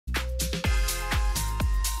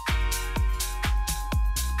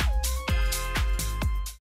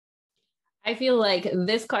I feel like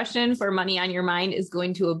this question for money on your mind is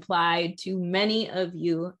going to apply to many of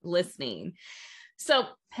you listening. So,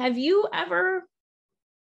 have you ever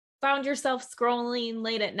found yourself scrolling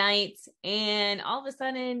late at night and all of a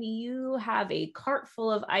sudden you have a cart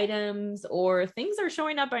full of items or things are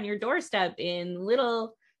showing up on your doorstep in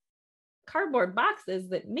little cardboard boxes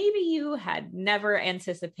that maybe you had never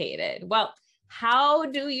anticipated? Well, how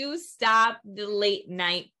do you stop the late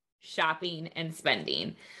night shopping and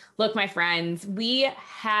spending? Look, my friends, we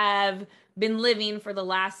have been living for the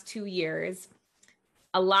last 2 years,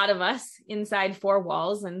 a lot of us inside four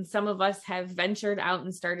walls, and some of us have ventured out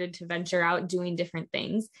and started to venture out doing different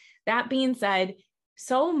things. That being said,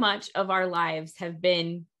 so much of our lives have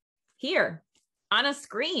been here on a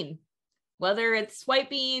screen, whether it's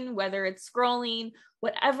swiping, whether it's scrolling,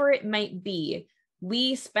 whatever it might be.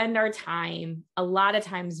 We spend our time a lot of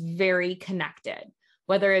times very connected,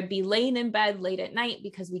 whether it be laying in bed late at night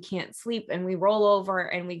because we can't sleep and we roll over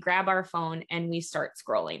and we grab our phone and we start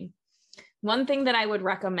scrolling. One thing that I would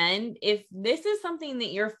recommend, if this is something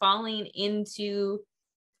that you're falling into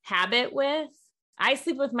habit with, I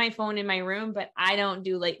sleep with my phone in my room, but I don't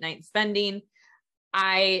do late night spending.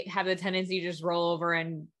 I have the tendency to just roll over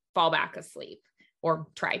and fall back asleep, or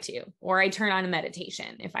try to, or I turn on a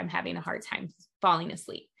meditation if I'm having a hard time falling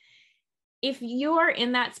asleep. If you are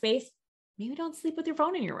in that space, maybe don't sleep with your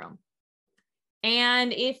phone in your room.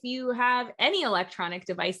 And if you have any electronic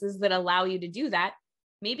devices that allow you to do that,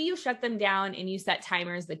 maybe you shut them down and you set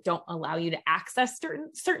timers that don't allow you to access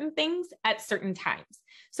certain things at certain times.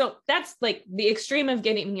 So that's like the extreme of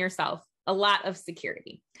getting yourself a lot of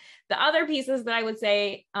security. The other pieces that I would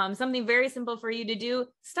say, something very simple for you to do,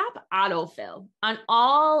 stop autofill on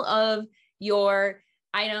all of your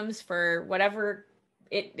items for whatever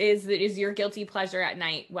it is that is your guilty pleasure at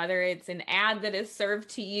night, whether it's an ad that is served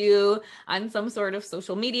to you on some sort of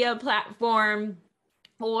social media platform,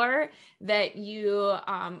 or that you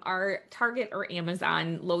are Target or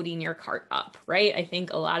Amazon loading your cart up, right? I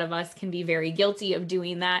think a lot of us can be very guilty of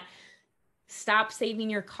doing that. Stop saving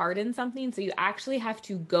your card in something so you actually have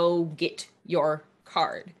to go get your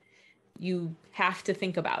card. You have to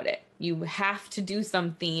think about it. You have to do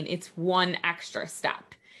something. It's one extra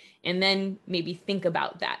step. And then maybe think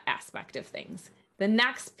about that aspect of things. The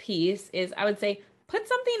next piece is, I would say, put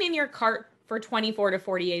something in your cart for 24 to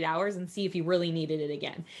 48 hours and see if you really needed it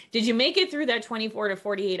again. Did you make it through that 24 to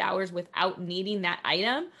 48 hours without needing that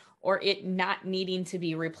item, or it not needing to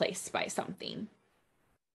be replaced by something?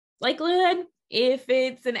 Likelihood, if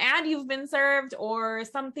it's an ad you've been served or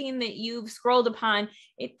something that you've scrolled upon,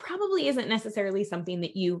 it probably isn't necessarily something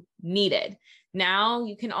that you needed. Now,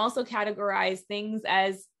 you can also categorize things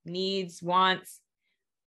as needs, wants.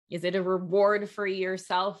 Is it a reward for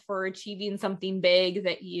yourself for achieving something big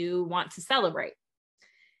that you want to celebrate?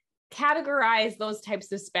 Categorize those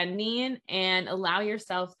types of spending and allow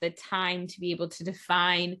yourself the time to be able to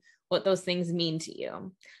define what those things mean to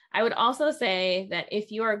you. I would also say that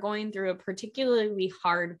if you are going through a particularly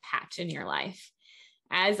hard patch in your life,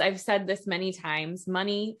 as I've said this many times,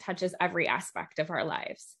 money touches every aspect of our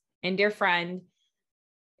lives. And dear friend,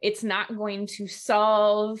 it's not going to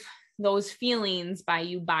solve those feelings by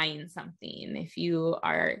you buying something. If you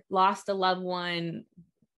are lost a loved one,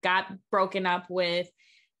 got broken up with,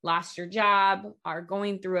 lost your job, are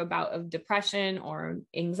going through a bout of depression or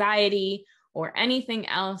anxiety or anything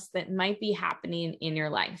else that might be happening in your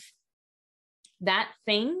life, that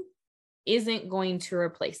thing isn't going to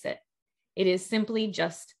replace it. It is simply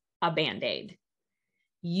just a Band-Aid.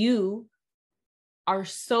 You are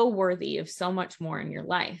so worthy of so much more in your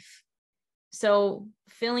life. So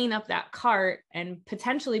filling up that cart and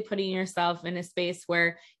potentially putting yourself in a space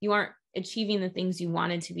where you aren't achieving the things you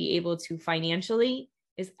wanted to be able to financially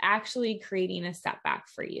is actually creating a setback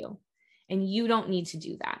for you. And you don't need to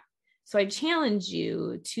do that. So I challenge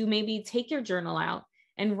you to maybe take your journal out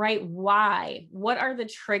and write why. What are the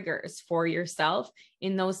triggers for yourself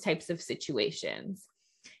in those types of situations?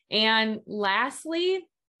 And lastly,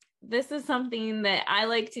 this is something that I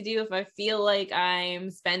like to do if I feel like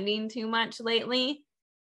I'm spending too much lately.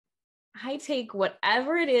 I take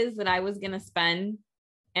whatever it is that I was going to spend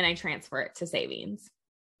and I transfer it to savings.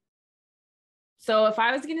 So if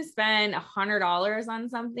I was going to spend $100 on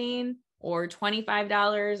something or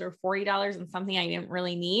 $25 or $40 on something I didn't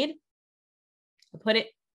really need, I put it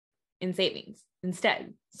in savings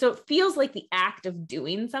instead. So it feels like the act of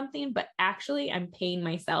doing something, but actually I'm paying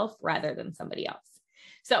myself rather than somebody else.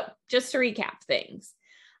 So just to recap things.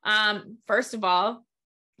 First of all,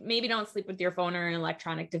 maybe don't sleep with your phone or an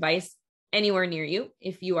electronic device anywhere near you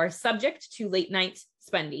if you are subject to late night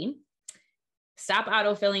spending. Stop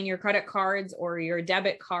autofilling your credit cards or your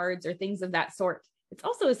debit cards or things of that sort. It's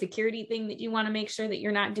also a security thing that you want to make sure that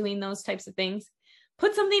you're not doing those types of things.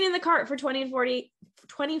 Put something in the cart for 24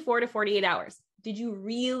 to 48 hours. Did you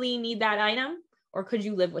really need that item, or could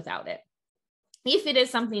you live without it? If it is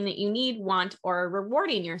something that you need, want, or are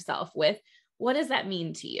rewarding yourself with, what does that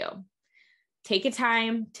mean to you? Take a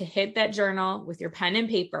time to hit that journal with your pen and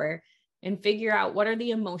paper and figure out what are the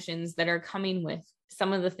emotions that are coming with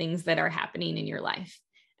some of the things that are happening in your life.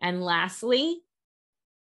 And lastly,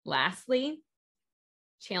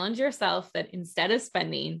 challenge yourself that instead of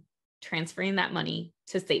spending, transferring that money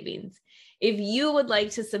to savings. If you would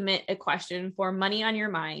like to submit a question for Money on Your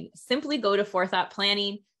Mind, simply go to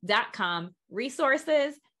forethoughtplanning.com,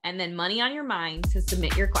 resources, and then Money on Your Mind to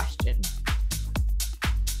submit your question.